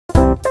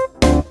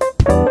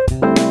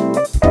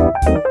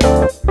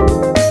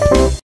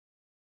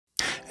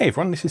Hey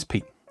everyone, this is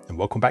Pete, and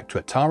welcome back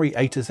to Atari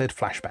A to Z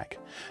Flashback,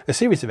 a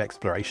series of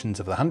explorations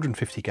of the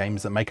 150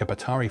 games that make up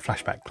Atari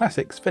Flashback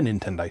Classics for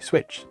Nintendo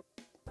Switch.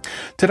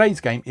 Today's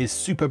game is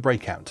Super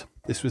Breakout.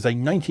 This was a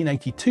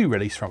 1982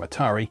 release from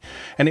Atari,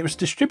 and it was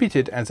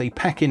distributed as a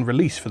pack-in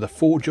release for the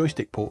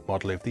 4-joystick port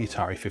model of the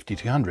Atari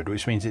 5200,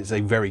 which means it's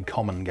a very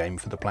common game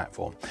for the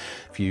platform.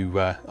 If you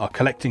are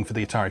collecting for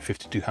the Atari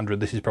 5200,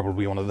 this is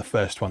probably one of the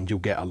first ones you'll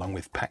get along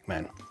with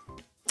Pac-Man.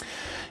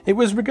 It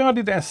was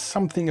regarded as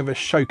something of a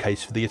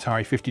showcase for the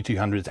Atari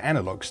 5200's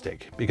analog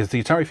stick, because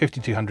the Atari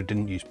 5200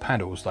 didn't use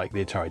paddles like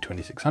the Atari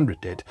 2600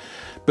 did,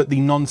 but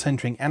the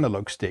non-centering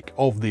analog stick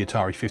of the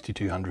Atari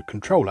 5200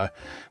 controller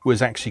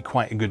was actually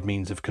quite a good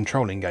means of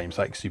controlling games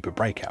like Super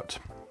Breakout.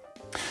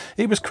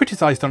 It was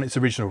criticised on its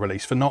original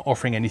release for not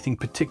offering anything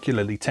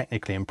particularly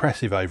technically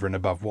impressive over and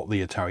above what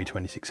the Atari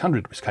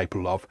 2600 was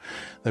capable of,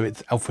 though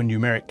its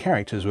alphanumeric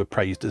characters were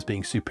praised as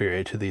being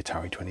superior to the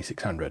Atari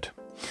 2600.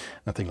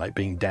 Nothing like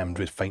being damned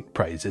with faint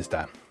praise, is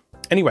there?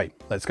 Anyway,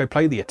 let's go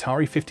play the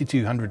Atari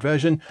 5200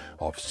 version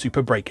of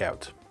Super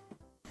Breakout.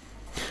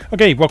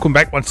 Okay, welcome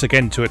back once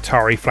again to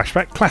Atari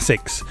Flashback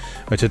Classics,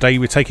 where today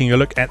we're taking a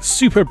look at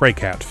Super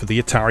Breakout for the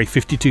Atari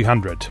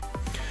 5200.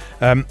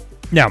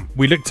 Now,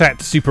 we looked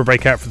at Super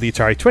Breakout for the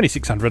Atari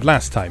 2600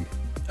 last time,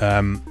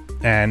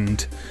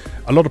 and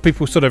a lot of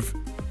people sort of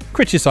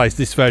criticised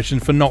this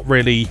version for not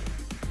really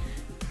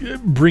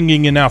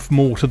bringing enough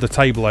more to the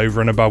table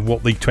over and above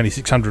what the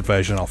 2600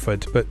 version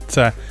offered,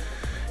 but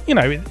you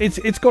know,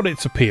 it's got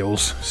its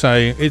appeals,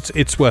 so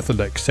it's worth a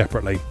look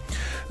separately.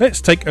 Let's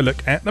take a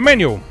look at the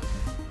manual.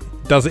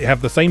 Does it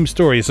have the same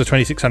story as the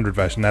 2600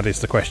 version? That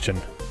is the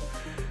question.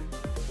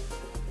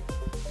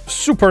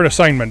 Super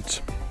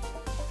assignment.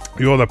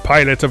 You're the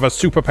pilot of a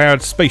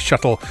super-powered space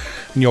shuttle,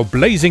 and you're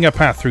blazing a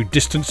path through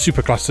distant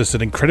superclusters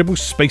at incredible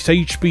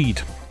space-age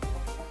speed.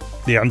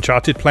 The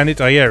uncharted planet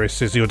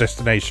Ieris is your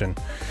destination.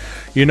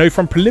 You know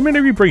from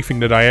preliminary briefing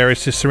that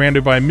Ieris is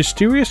surrounded by a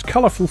mysterious,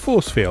 colourful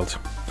force field.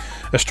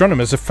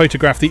 Astronomers have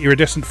photographed the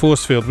iridescent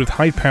force field with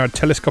high-powered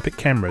telescopic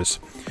cameras.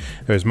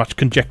 There is much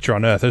conjecture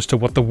on Earth as to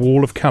what the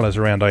wall of colours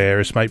around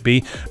Ieris might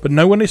be, but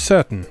no one is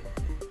certain.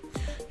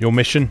 Your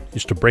mission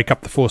is to break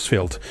up the force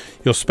field.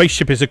 Your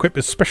spaceship is equipped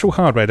with special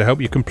hardware to help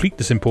you complete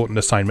this important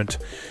assignment.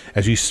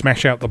 As you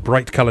smash out the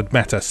bright coloured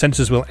matter,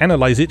 sensors will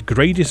analyse it,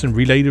 grade it and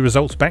relay the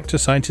results back to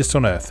scientists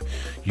on Earth.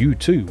 You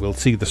too will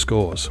see the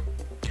scores.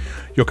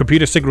 Your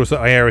computer signals that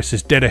Ieris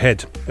is dead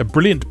ahead. A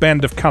brilliant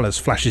band of colours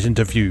flashes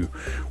into view.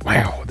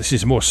 Wow, this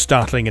is more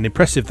startling and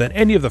impressive than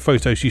any of the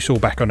photos you saw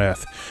back on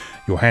Earth.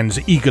 Your hands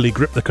eagerly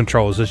grip the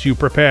controls as you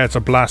prepare to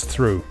blast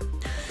through.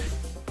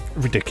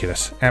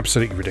 Ridiculous.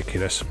 Absolutely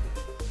ridiculous.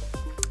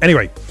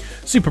 Anyway,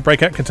 Super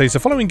Breakout contains the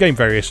following game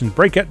variations: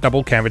 Breakout,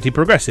 Double, Cavity,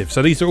 Progressive.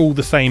 So these are all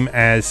the same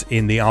as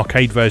in the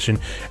arcade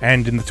version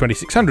and in the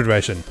 2600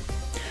 version.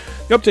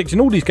 The object in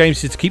all these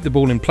games is to keep the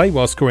ball in play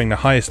while scoring the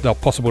highest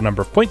possible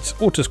number of points,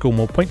 or to score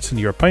more points than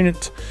your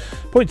opponent.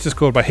 Points are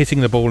scored by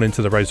hitting the ball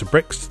into the rows of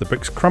bricks. The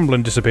bricks crumble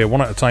and disappear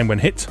one at a time when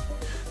hit.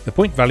 The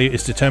point value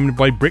is determined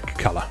by brick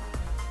colour.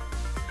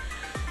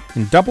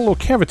 In Double or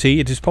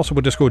Cavity, it is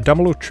possible to score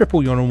double or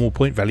triple your normal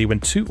point value when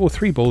 2 or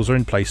 3 balls are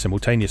in play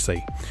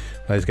simultaneously.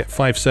 Players get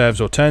 5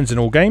 serves or turns in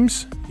all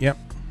games. Yep.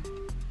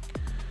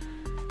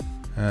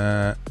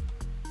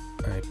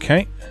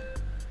 Okay.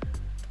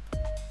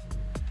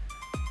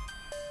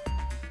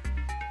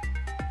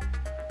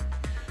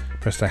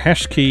 Press the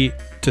hash key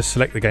to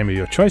select the game of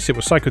your choice. It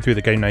will cycle through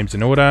the game names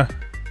in order.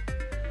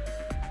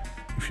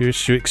 If you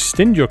wish to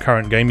extend your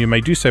current game, you may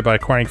do so by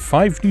acquiring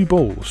 5 new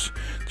balls.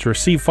 To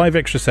receive 5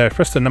 extra serves,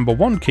 press the number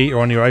 1 key,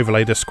 or on your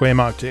overlay the square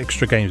marked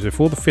extra games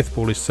before the 5th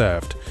ball is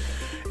served.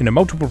 In a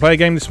multiple player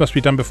game, this must be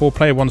done before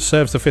player 1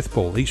 serves the 5th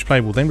ball. Each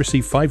player will then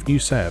receive 5 new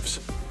serves.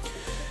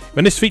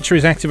 When this feature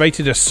is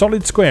activated, a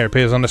solid square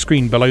appears on the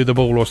screen below the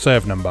ball or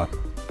serve number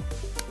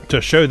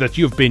to show that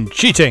you've been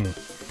cheating.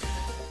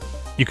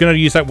 You can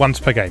only use that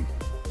once per game.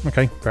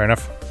 Okay, fair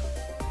enough.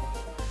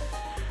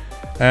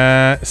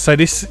 So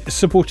this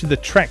supported the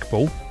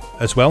trackball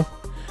as well,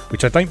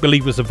 which I don't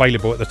believe was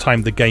available at the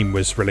time the game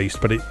was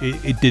released, but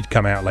it did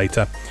come out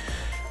later.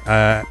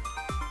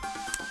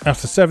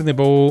 After serving the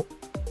ball,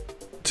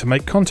 to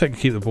make contact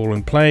and keep the ball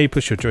in play,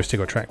 push your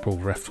joystick or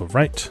trackball left or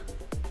right.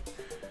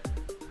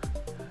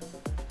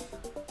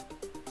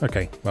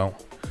 Okay, well,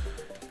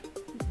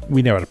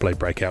 we know how to play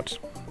Breakout.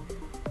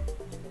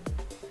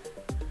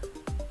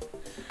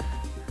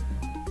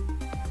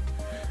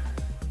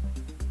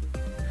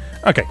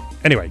 Okay,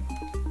 anyway,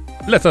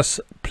 let us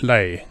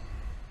play.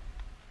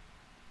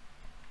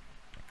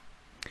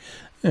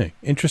 Oh,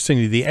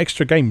 interestingly, the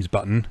extra games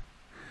button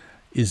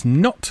is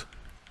not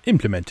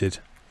implemented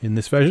in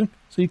this version,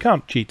 so you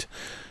can't cheat.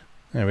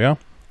 There we are.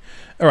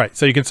 Alright,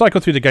 so you can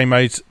cycle through the game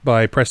modes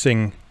by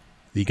pressing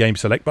the game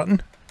select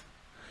button,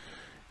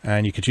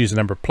 and you can choose the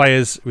number of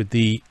players with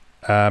the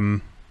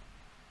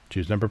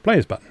choose number of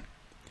players button,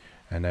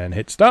 and then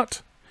hit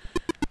start,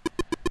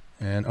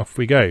 and off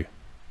we go.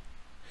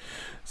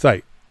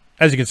 So,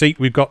 as you can see,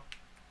 we've got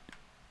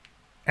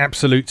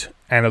absolute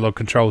analog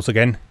controls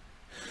again.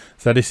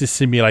 So this is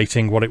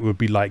simulating what it would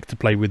be like to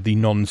play with the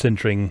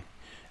non-centering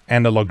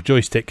analog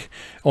joystick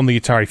on the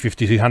Atari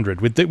 5200,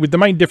 with the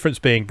main difference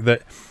being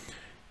that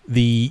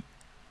the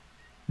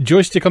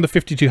joystick on the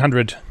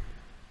 5200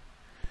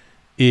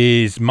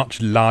 is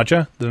much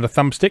larger than a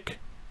thumbstick.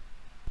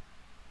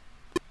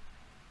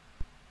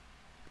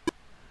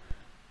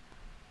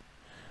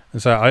 And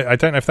so I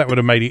don't know if that would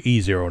have made it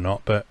easier or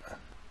not, but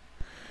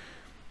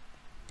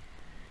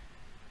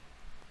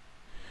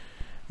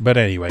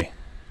anyway,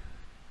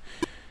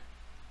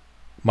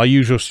 my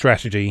usual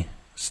strategy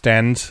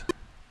stands,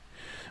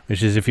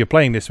 which is if you're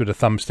playing this with a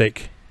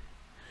thumbstick,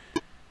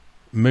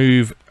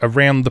 move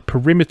around the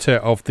perimeter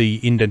of the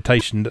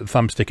indentation that the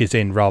thumbstick is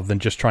in rather than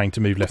just trying to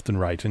move left and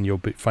right, and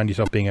you'll find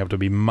yourself being able to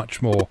be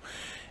much more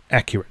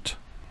accurate.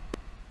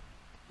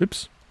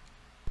 Oops,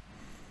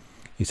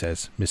 he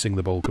says, missing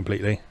the ball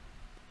completely.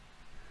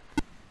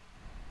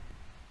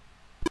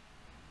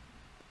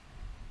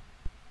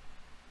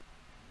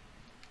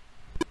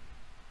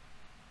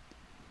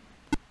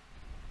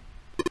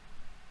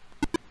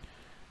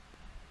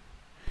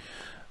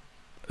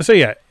 So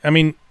yeah, I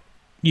mean,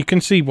 you can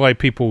see why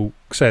people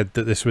said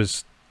that this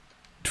was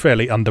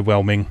fairly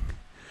underwhelming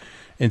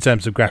in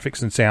terms of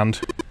graphics and sound.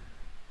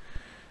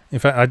 In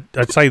fact,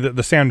 I'd say that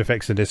the sound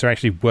effects in this are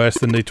actually worse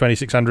than the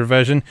 2600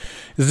 version.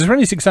 The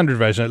 2600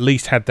 version at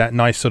least had that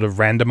nice sort of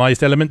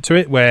randomized element to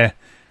it, where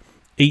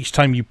each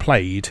time you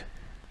played,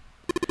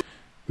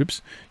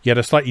 whoops, you had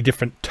a slightly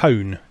different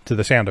tone to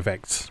the sound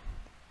effects.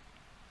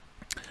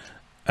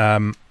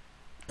 I'm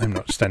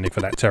not standing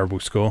for that terrible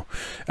score.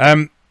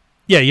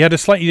 Yeah, you had a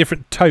slightly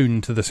different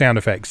tone to the sound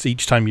effects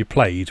each time you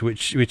played,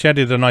 which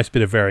added a nice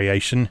bit of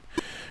variation.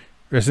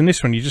 Whereas in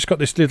this one, you just got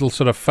this little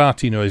sort of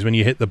farty noise when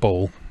you hit the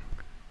ball,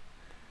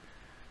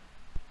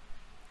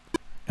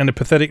 and a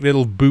pathetic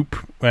little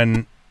boop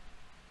when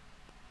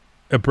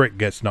a brick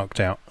gets knocked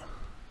out.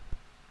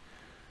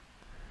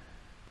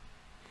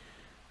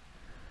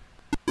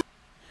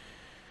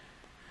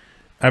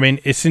 I mean,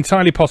 it's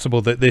entirely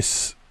possible that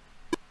this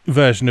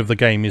version of the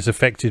game is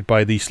affected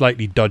by the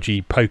slightly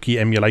dodgy, pokey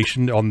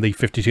emulation on the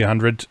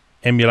 5200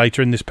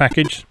 emulator in this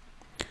package.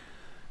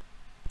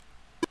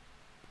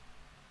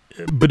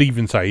 But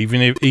even so,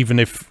 even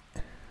if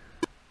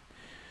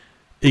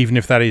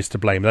that is to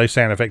blame, those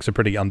sound effects are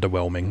pretty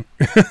underwhelming,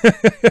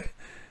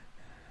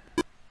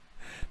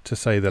 to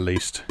say the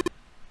least.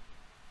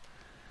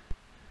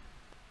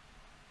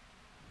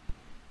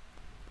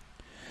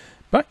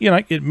 But you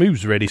know, it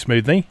moves really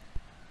smoothly.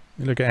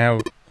 You look at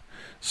how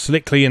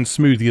slickly and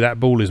smoothly that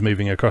ball is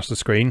moving across the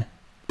screen.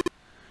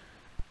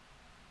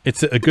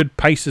 It's at a good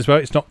pace as well.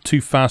 It's not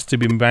too fast to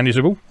be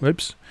manageable.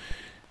 Oops.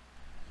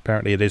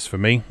 Apparently it is for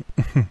me.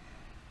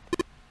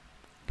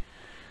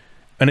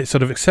 And it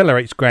sort of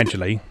accelerates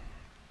gradually.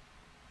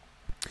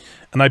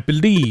 And I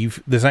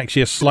believe there's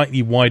actually a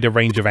slightly wider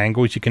range of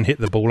angles you can hit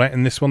the ball at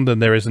in this one than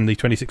there is in the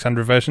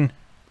 2600 version.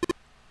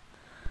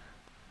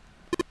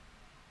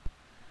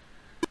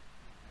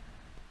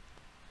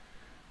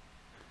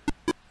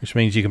 Which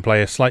means you can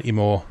play a slightly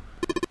more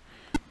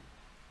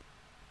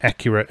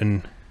accurate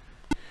and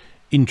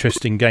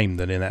interesting game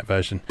than in that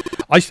version.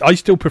 I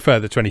still prefer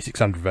the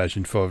 2600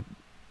 version for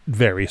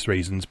various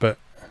reasons, but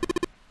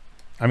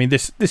I mean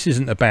this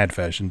isn't a bad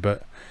version,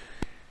 but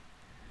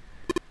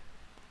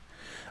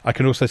I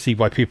can also see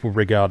why people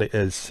regard it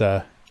as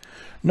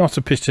not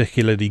a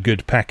particularly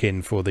good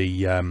pack-in for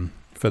the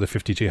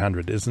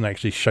 5200. It doesn't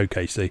actually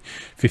showcase the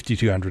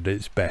 5200 at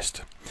its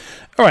best.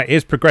 Alright,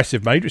 here's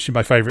progressive mode, which is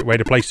my favourite way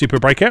to play Super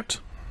Breakout.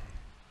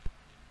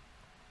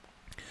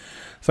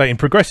 So in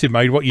progressive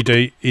mode, what you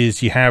do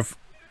is you have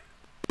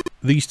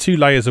these two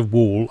layers of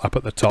wall up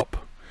at the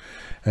top,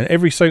 and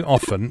every so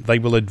often they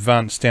will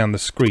advance down the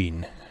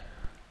screen.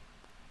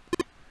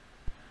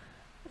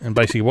 And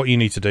basically what you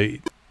need to do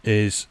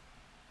is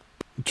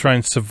try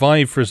and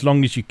survive for as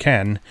long as you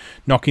can,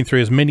 knocking through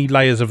as many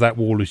layers of that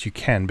wall as you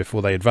can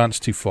before they advance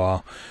too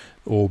far,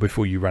 or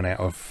before you run out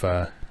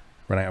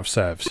of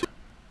serves.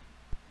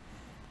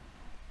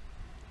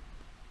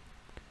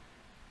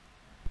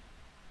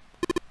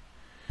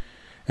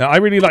 Now, I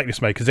really like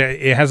this mode because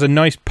it has a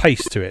nice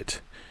pace to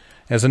it.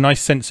 It has a nice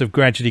sense of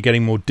gradually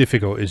getting more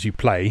difficult as you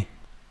play,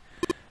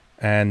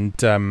 and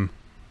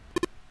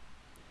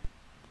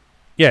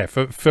yeah,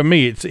 for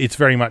me, it's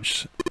very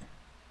much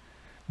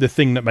the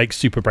thing that makes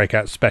Super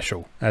Breakout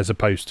special, as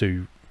opposed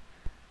to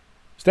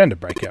standard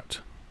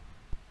Breakout.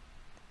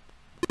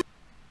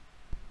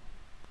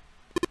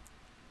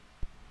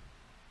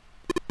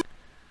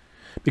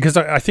 Because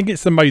I think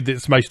it's the mode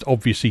that's most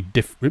obviously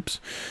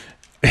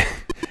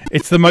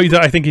it's the mode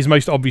that I think is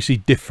most obviously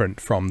different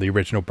from the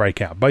original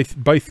Breakout.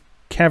 Both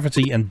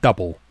Cavity and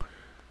Double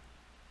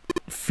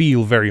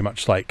feel very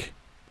much like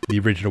the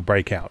original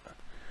Breakout,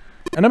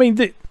 and I mean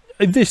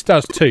this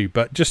does too.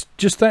 But just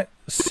that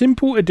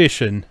simple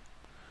addition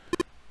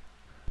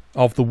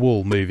of the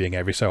wall moving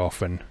every so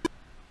often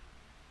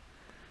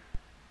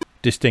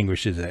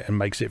distinguishes it and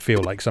makes it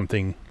feel like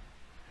something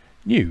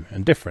new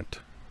and different.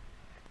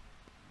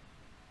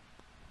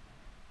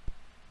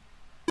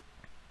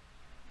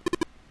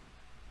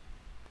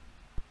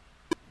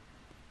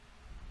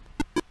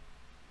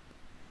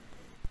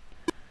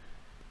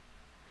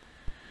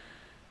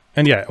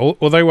 And yeah,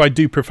 although I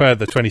do prefer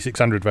the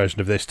 2600 version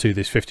of this to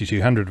this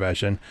 5200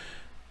 version,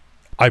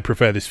 I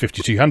prefer this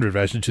 5200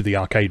 version to the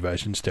arcade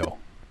version still.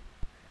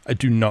 I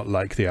do not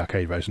like the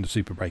arcade version of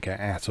Super Breakout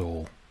at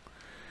all.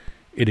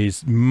 It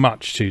is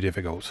much too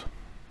difficult.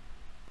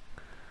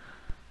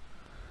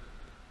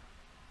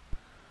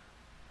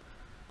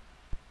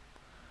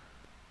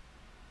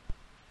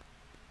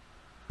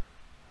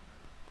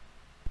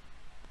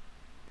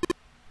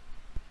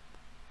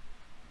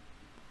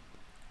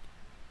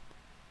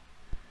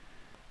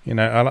 You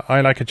know,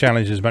 I like a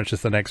challenge as much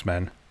as the next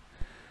man.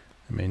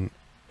 I mean,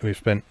 we've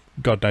spent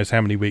God knows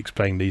how many weeks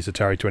playing these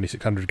Atari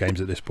 2600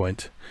 games at this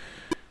point.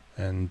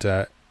 And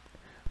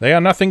they are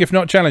nothing if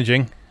not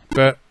challenging.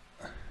 But,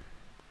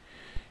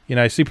 you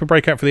know, Super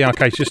Breakout for the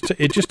arcade,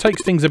 it just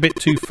takes things a bit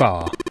too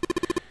far.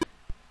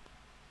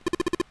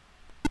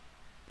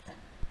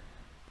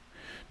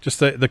 Just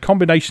the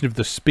combination of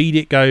the speed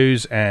it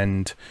goes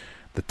and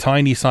the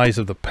tiny size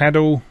of the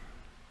paddle.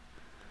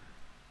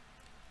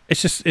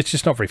 It's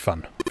just not very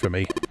fun for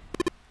me.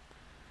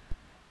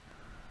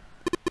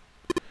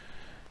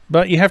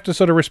 But you have to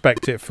sort of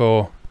respect it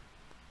for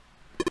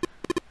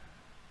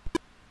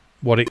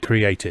what it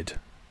created.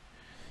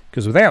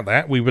 Because without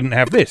that, we wouldn't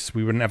have this.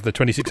 We wouldn't have the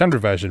 2600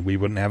 version. We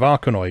wouldn't have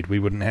Arkanoid. We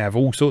wouldn't have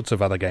all sorts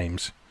of other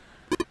games.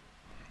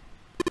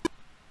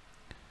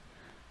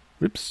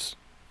 Oops.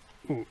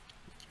 Ooh,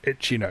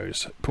 itchy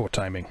nose. Poor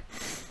timing.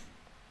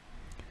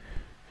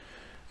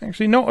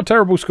 Actually, not a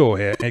terrible score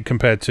here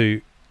compared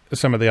to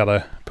some of the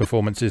other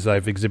performances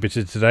I've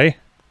exhibited today.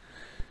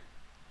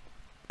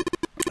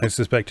 I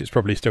suspect it's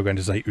probably still going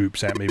to say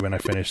oops at me when I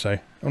finish, so...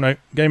 Oh no,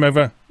 game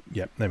over.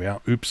 Yep, there we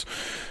are. Oops.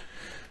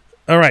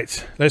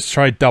 Alright, let's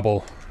try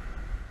double.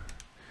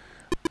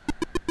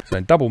 So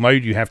in double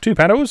mode you have 2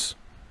 paddles.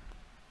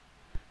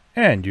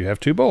 And you have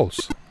 2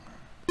 balls.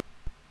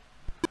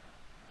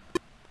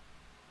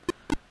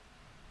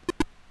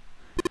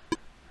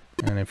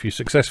 And if you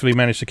successfully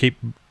manage to keep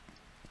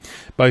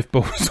both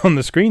balls on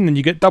the screen, then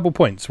you get double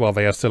points while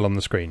they are still on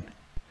the screen.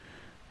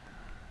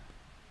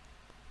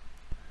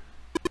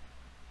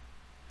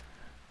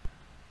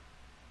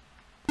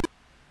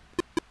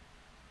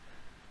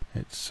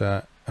 It's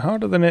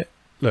harder than it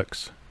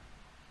looks.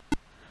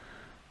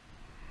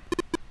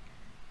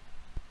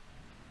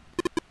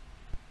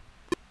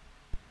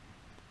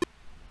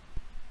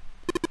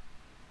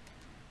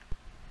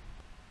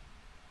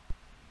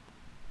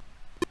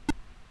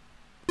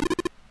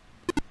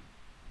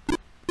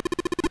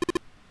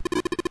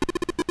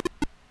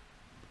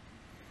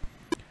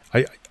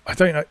 I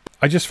don't know.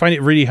 I just find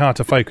it really hard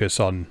to focus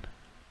on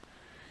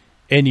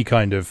any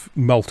kind of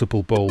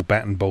multiple ball,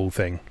 bat and ball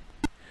thing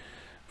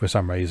for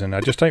some reason. I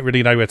just don't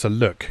really know where to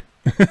look.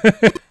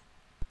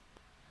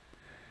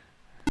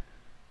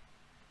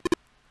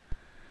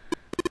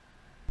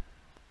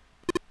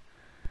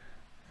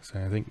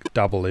 So I think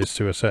double is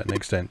to a certain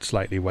extent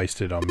slightly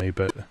wasted on me,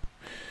 but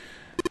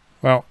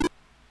well,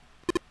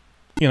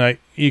 you know,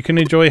 you can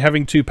enjoy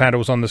having 2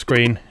 paddles on the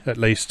screen at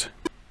least.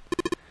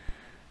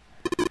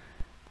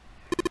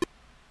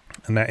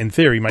 And that, in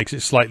theory, makes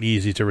it slightly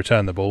easier to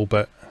return the ball,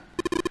 but...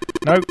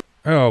 No!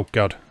 Oh,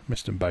 God.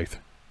 Missed them both.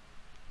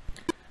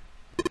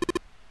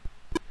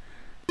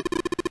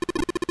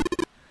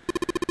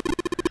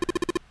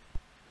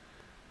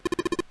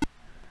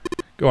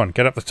 Go on,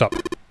 get up the top.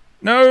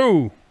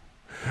 No!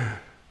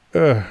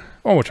 One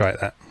more try at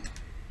that.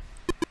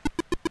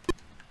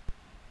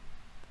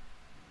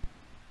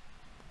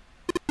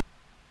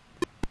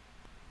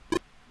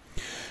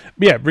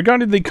 Yeah,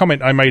 regarding the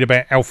comment I made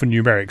about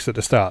alphanumerics at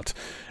the start,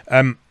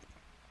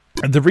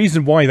 the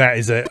reason why that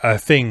is a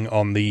thing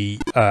on the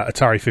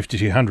Atari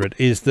 5200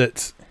 is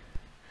that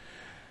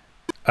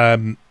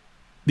the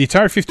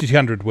Atari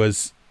 5200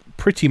 was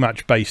pretty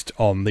much based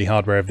on the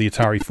hardware of the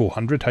Atari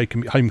 400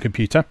 home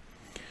computer,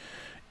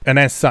 and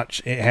as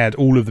such it had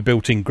all of the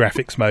built-in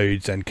graphics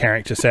modes and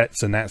character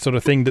sets and that sort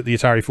of thing that the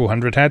Atari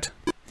 400 had,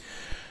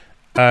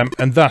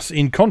 and thus,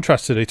 in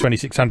contrast to the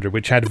 2600,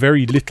 which had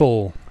very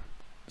little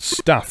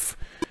stuff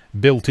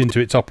built into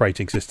its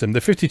operating system,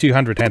 the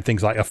 5200 had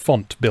things like a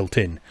font built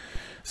in.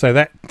 So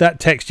that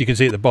text you can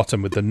see at the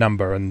bottom with the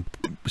number and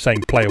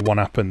saying player 1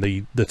 up and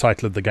the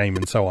title of the game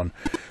and so on,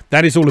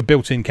 that is all a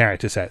built-in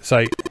character set.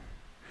 So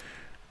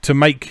to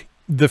make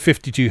the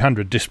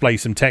 5200 display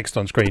some text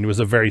on screen was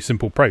a very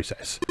simple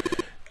process,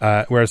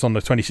 whereas on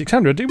the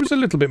 2600 it was a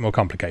little bit more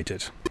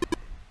complicated.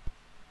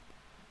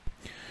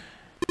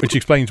 Which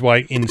explains why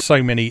in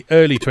so many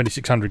early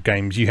 2600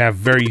 games you have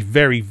very,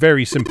 very,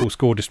 very simple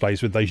score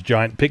displays with those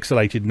giant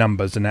pixelated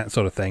numbers and that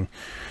sort of thing.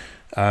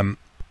 And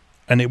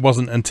it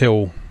wasn't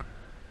until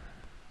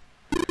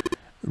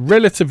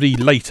relatively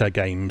later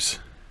games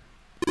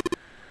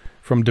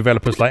from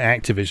developers like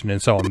Activision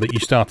and so on that you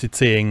started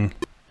seeing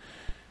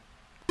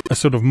a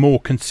sort of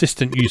more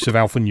consistent use of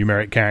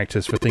alphanumeric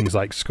characters for things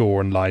like score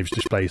and lives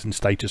displays and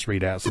status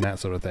readouts and that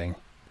sort of thing.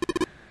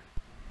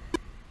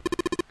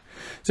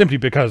 Simply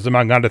because,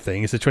 among other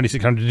things, the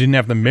 2600 didn't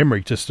have the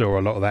memory to store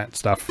a lot of that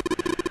stuff.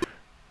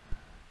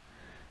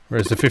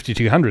 Whereas the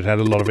 5200 had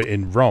a lot of it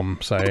in ROM,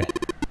 so...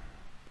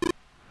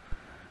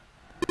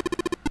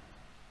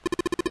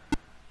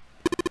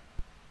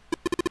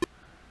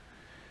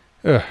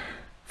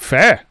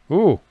 Fair.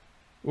 Ooh,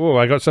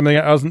 I got something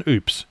else.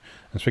 Oops.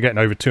 That's for getting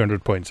over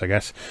 200 points, I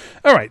guess.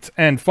 All right,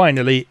 and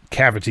finally,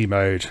 cavity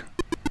mode,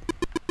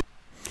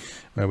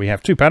 where we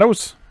have 2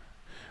 paddles,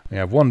 we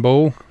have 1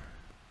 ball,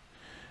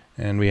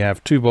 and we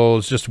have 2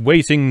 balls just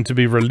waiting to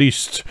be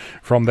released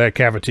from their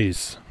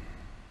cavities.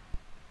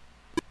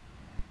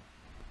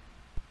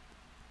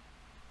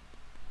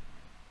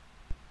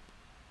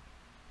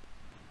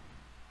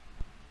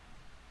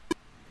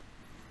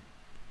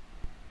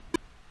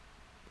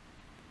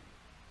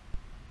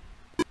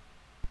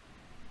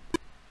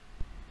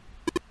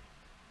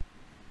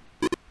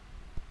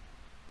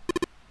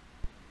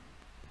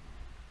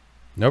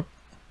 Nope.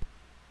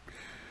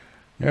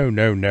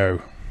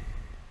 No.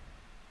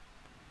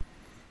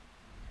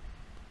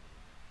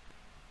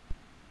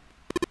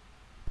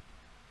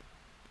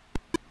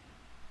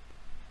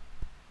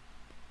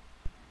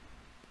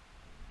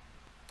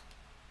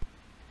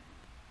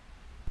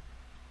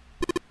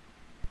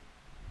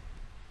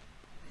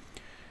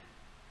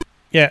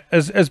 Yeah,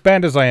 as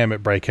bad as I am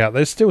at Breakout,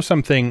 there's still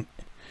something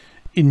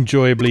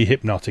enjoyably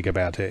hypnotic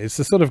about it. It's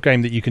the sort of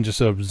game that you can just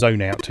sort of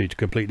zone out to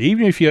completely,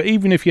 even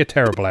if you're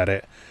terrible at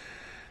it.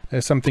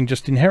 There's something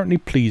just inherently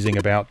pleasing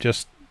about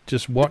just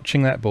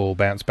watching that ball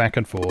bounce back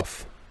and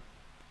forth,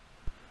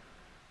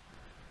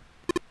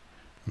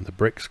 and the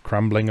bricks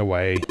crumbling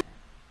away,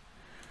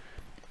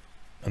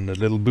 and the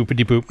little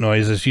boopity boop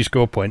noise as you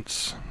score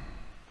points.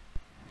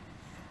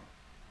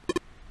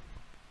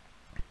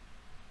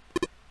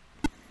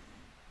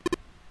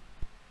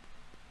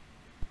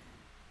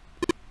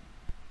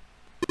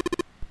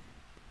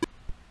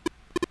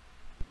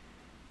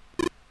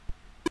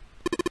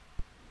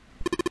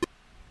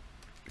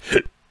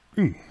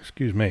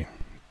 Excuse me.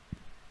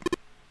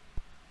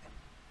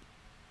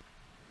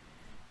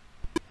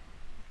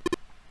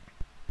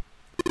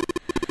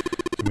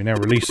 So we now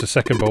release the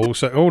second ball.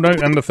 So, oh no,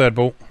 and the third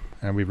ball.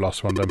 And we've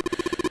lost one of them.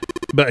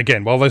 But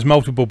again, while there's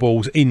multiple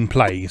balls in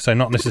play, so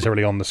not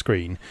necessarily on the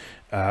screen,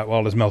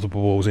 while there's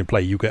multiple balls in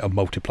play, you get a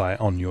multiplier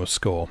on your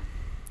score.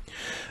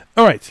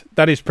 Alright,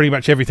 that is pretty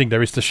much everything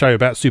there is to show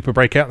about Super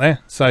Breakout there,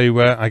 so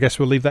I guess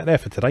we'll leave that there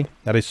for today.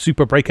 That is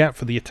Super Breakout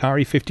for the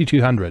Atari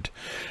 5200.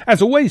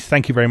 As always,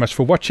 thank you very much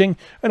for watching,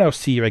 and I'll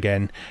see you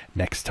again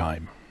next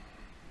time.